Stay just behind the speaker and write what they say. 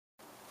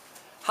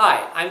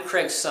Hi, I'm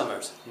Craig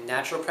Sommers,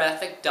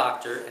 naturopathic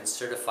doctor and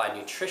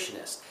certified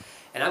nutritionist,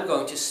 and I'm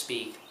going to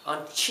speak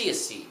on chia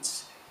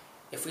seeds.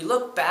 If we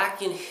look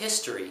back in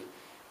history,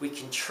 we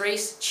can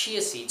trace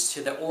chia seeds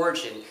to their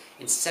origin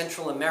in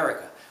Central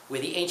America, where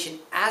the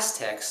ancient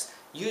Aztecs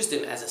used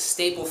them as a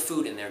staple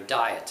food in their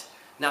diet.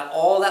 Not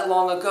all that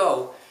long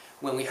ago,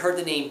 when we heard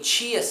the name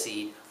chia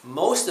seed,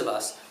 most of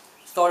us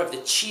thought of the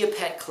Chia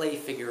Pet clay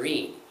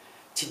figurine.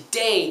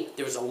 Today,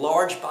 there is a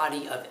large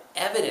body of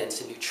evidence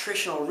and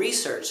nutritional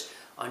research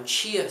on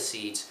chia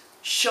seeds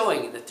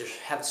showing that they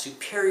have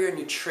superior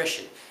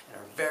nutrition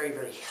and are very,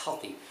 very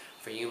healthy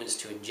for humans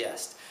to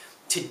ingest.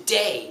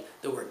 Today,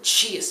 the word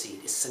chia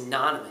seed is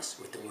synonymous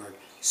with the word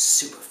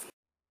superfood.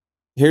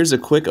 Here's a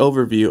quick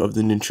overview of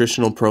the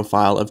nutritional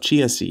profile of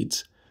chia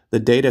seeds. The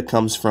data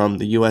comes from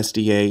the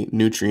USDA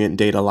Nutrient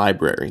Data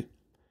Library.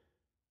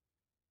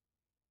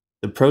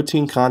 The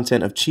protein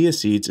content of chia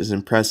seeds is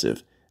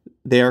impressive.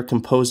 They are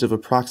composed of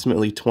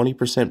approximately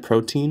 20%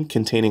 protein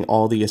containing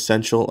all the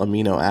essential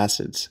amino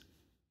acids.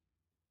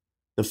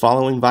 The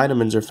following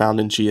vitamins are found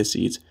in chia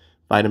seeds: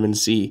 vitamin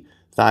C,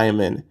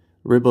 thiamine,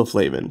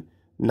 riboflavin,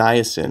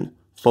 niacin,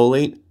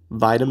 folate,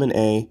 vitamin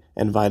A,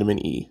 and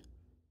vitamin E.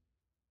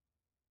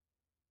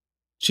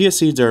 Chia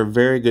seeds are a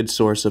very good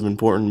source of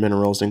important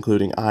minerals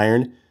including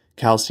iron,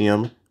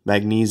 calcium,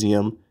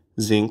 magnesium,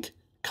 zinc,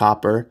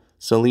 copper,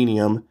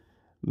 selenium,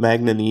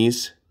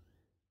 manganese,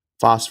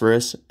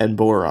 phosphorus, and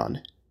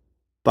boron.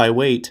 By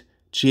weight,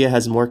 chia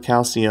has more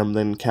calcium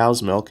than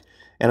cow's milk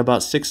and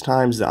about 6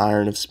 times the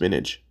iron of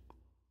spinach.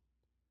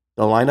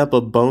 The lineup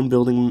of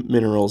bone-building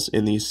minerals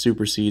in these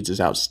super seeds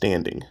is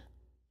outstanding.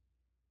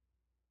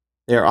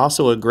 They are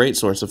also a great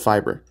source of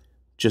fiber.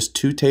 Just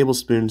 2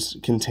 tablespoons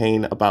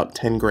contain about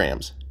 10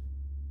 grams.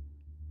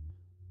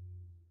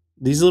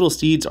 These little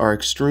seeds are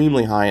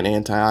extremely high in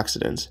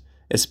antioxidants,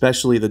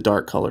 especially the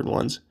dark-colored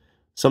ones.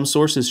 Some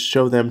sources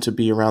show them to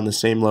be around the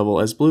same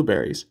level as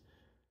blueberries.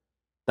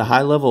 The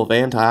high level of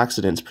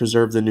antioxidants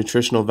preserve the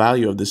nutritional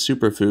value of the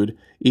superfood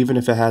even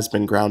if it has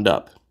been ground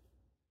up.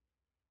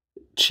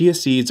 Chia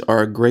seeds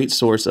are a great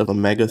source of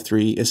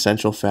omega-3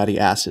 essential fatty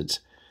acids.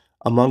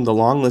 Among the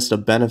long list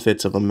of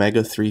benefits of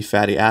omega-3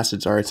 fatty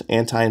acids are its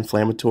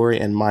anti-inflammatory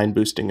and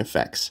mind-boosting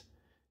effects.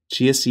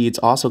 Chia seeds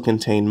also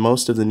contain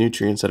most of the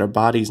nutrients that our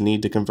bodies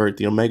need to convert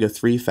the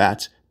omega-3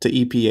 fats to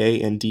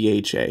EPA and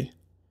DHA.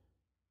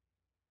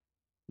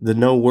 The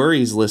no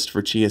worries list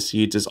for chia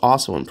seeds is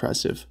also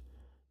impressive.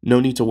 No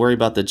need to worry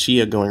about the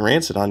chia going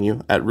rancid on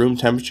you. At room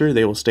temperature,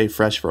 they will stay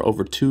fresh for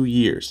over 2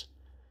 years.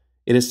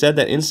 It is said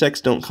that insects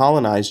don't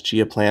colonize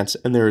chia plants,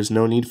 and there is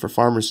no need for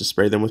farmers to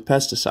spray them with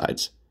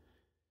pesticides.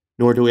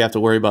 Nor do we have to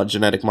worry about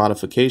genetic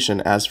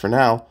modification, as for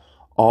now,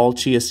 all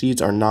chia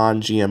seeds are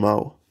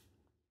non-GMO.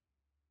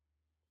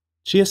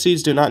 Chia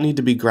seeds do not need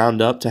to be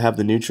ground up to have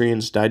the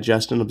nutrients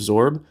digest and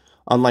absorb,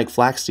 unlike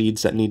flax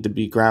seeds that need to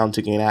be ground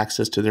to gain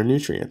access to their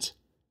nutrients.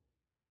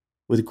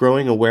 With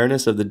growing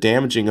awareness of the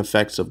damaging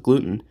effects of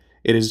gluten,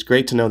 it is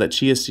great to know that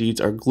chia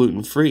seeds are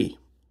gluten-free.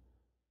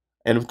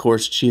 And of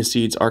course, chia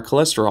seeds are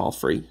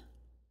cholesterol-free.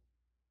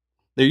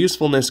 Their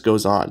usefulness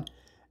goes on.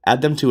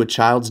 Add them to a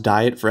child's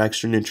diet for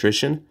extra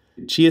nutrition.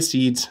 Chia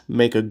seeds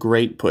make a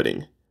great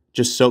pudding.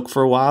 Just soak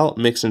for a while,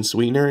 mix in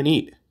sweetener, and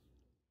eat.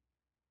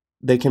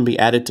 They can be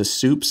added to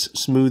soups,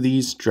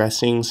 smoothies,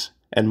 dressings,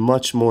 and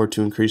much more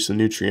to increase the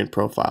nutrient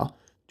profile.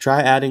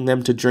 Try adding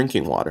them to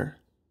drinking water.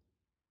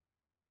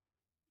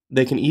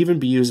 They can even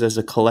be used as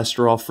a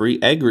cholesterol-free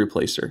egg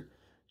replacer.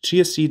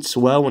 Chia seeds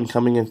swell when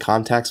coming in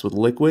contact with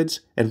liquids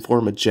and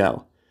form a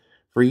gel.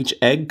 For each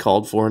egg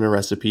called for in a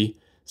recipe,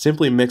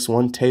 simply mix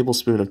 1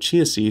 tablespoon of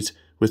chia seeds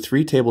with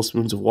 3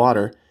 tablespoons of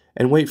water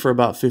and wait for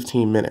about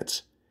 15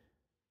 minutes.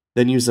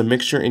 Then use the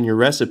mixture in your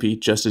recipe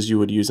just as you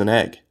would use an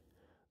egg.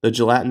 The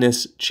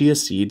gelatinous chia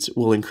seeds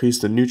will increase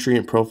the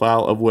nutrient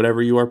profile of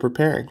whatever you are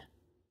preparing.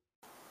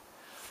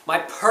 My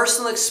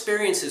personal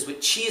experiences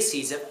with chia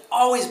seeds have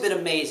always been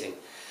amazing.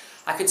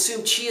 I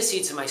consume chia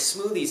seeds in my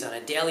smoothies on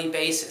a daily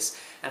basis,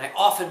 and I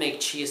often make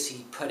chia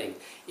seed pudding.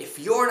 If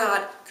you're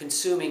not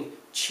consuming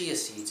chia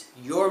seeds,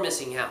 you're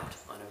missing out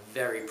on a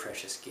very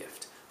precious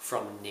gift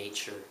from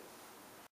nature